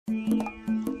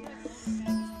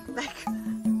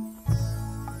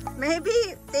Maybe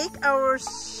take our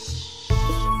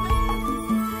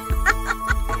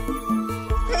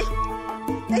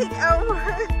take our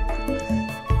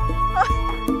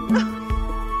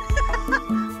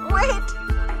wait.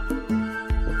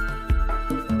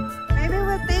 Maybe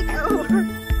we'll take our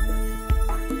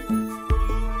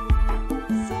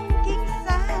sinking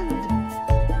sand.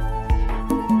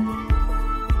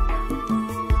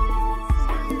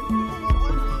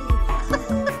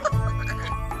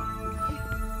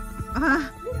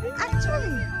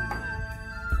 Actually,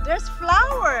 there's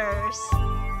flowers.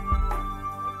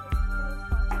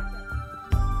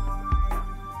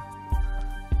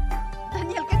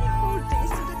 Daniel, can you hold this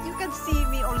so that you can see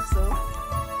me also?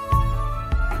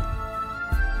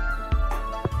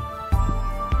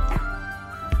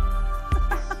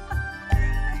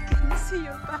 I can see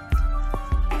your back.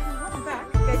 Back?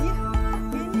 Can you?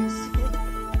 Can you see?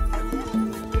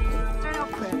 Turn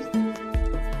off first.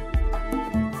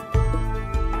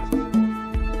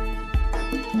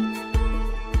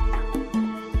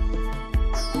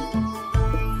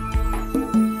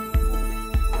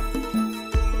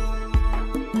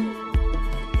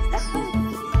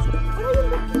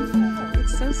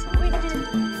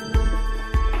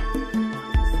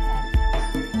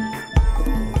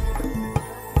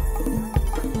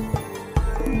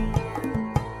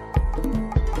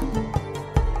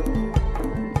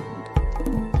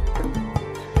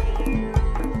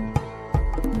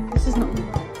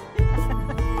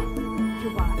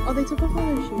 Oh, they took off all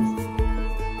their shoes.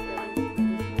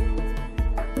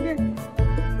 Here.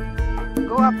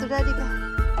 Go up to Daddy.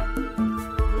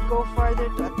 We go farther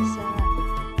to Ate Sarah.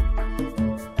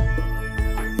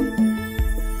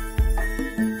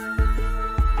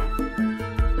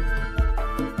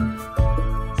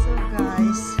 So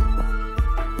guys,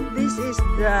 this is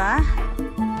the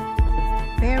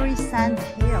Perry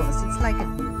Sandhills. It's like a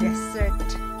desert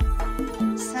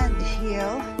sand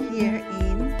hill here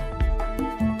in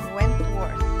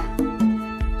Wentworth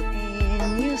in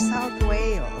New South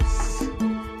Wales.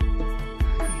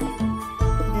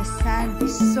 The sand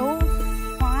is so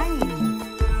fine.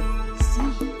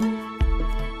 See?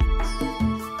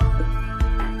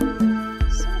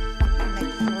 So fine,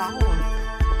 like flower.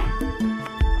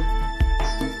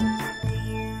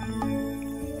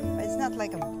 But it's not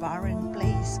like a barren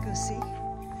place, cause see?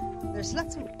 There's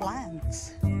lots of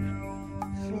plants,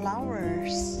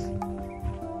 flowers.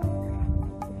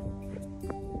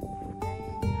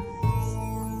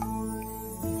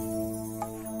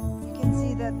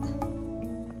 That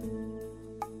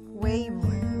wave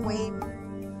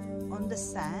on the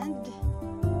sand,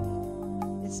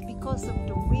 it's because of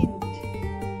the wind.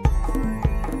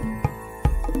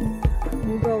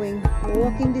 We're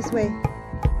walking this way.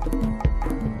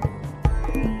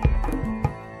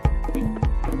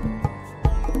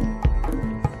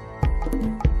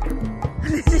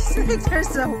 This makes her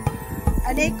so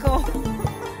an echo.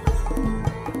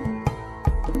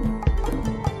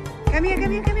 Come here,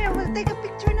 come here, come here. We'll take a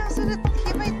picture now so that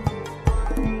he might.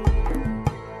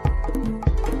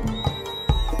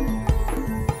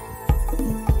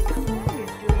 What are you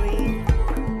doing?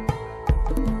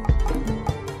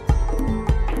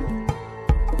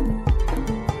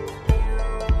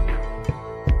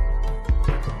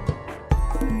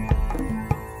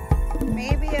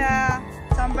 Maybe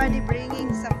somebody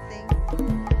bringing something.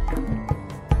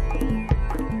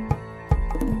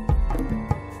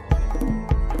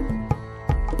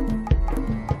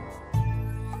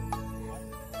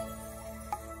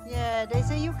 They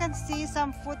say you can see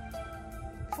some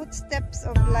footsteps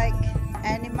of like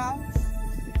animals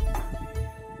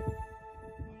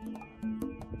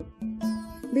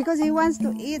because he wants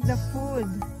to eat the food.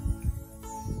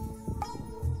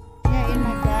 Yeah, in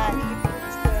my bag. He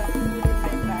puts the food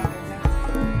in my bag.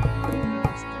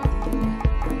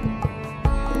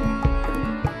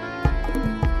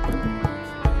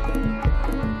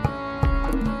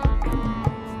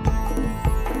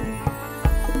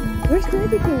 Where's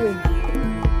Daddy going?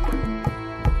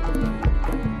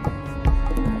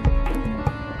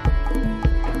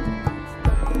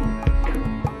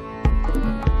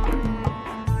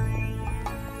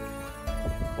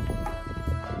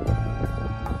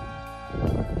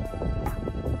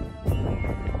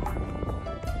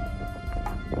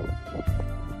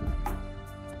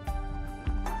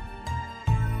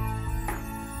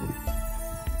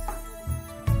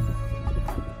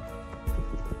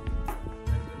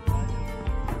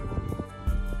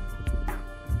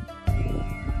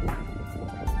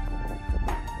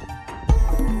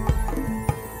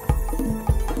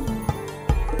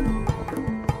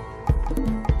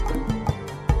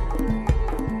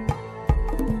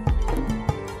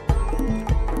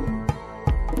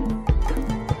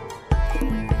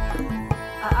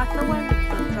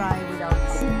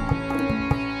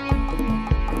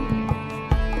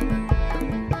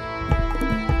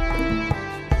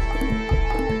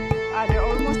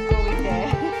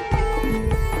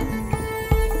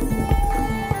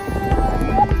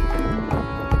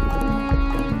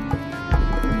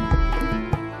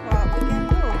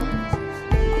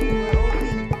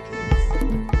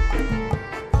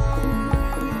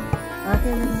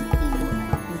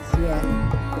 It's, yeah.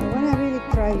 I want to really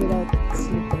try without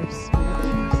slippers. Without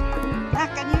shoes. Ah,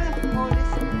 can you hold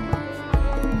this?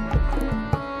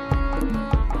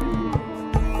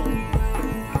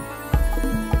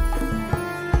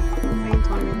 Faint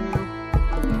on me now.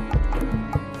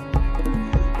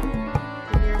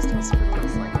 The nearest hospital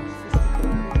is like 50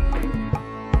 kilometers.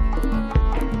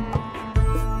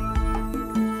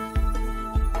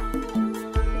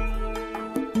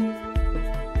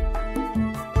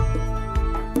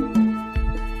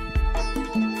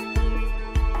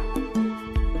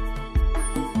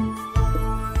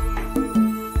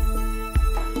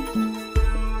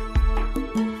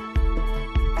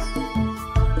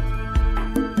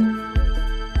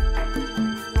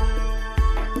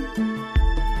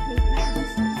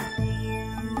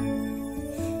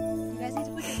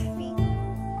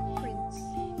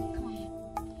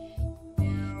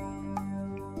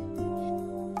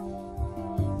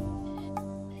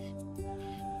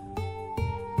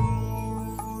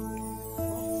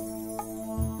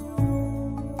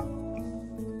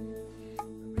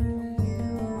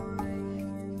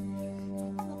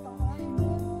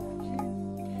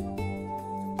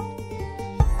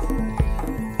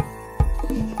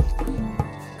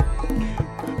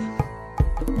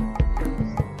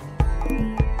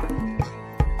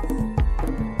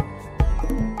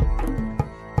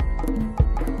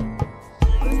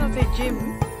 Jim.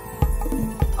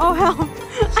 Oh help!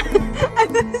 I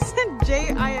thought it said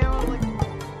J-I-M. I'm like,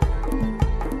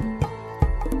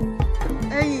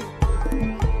 hey.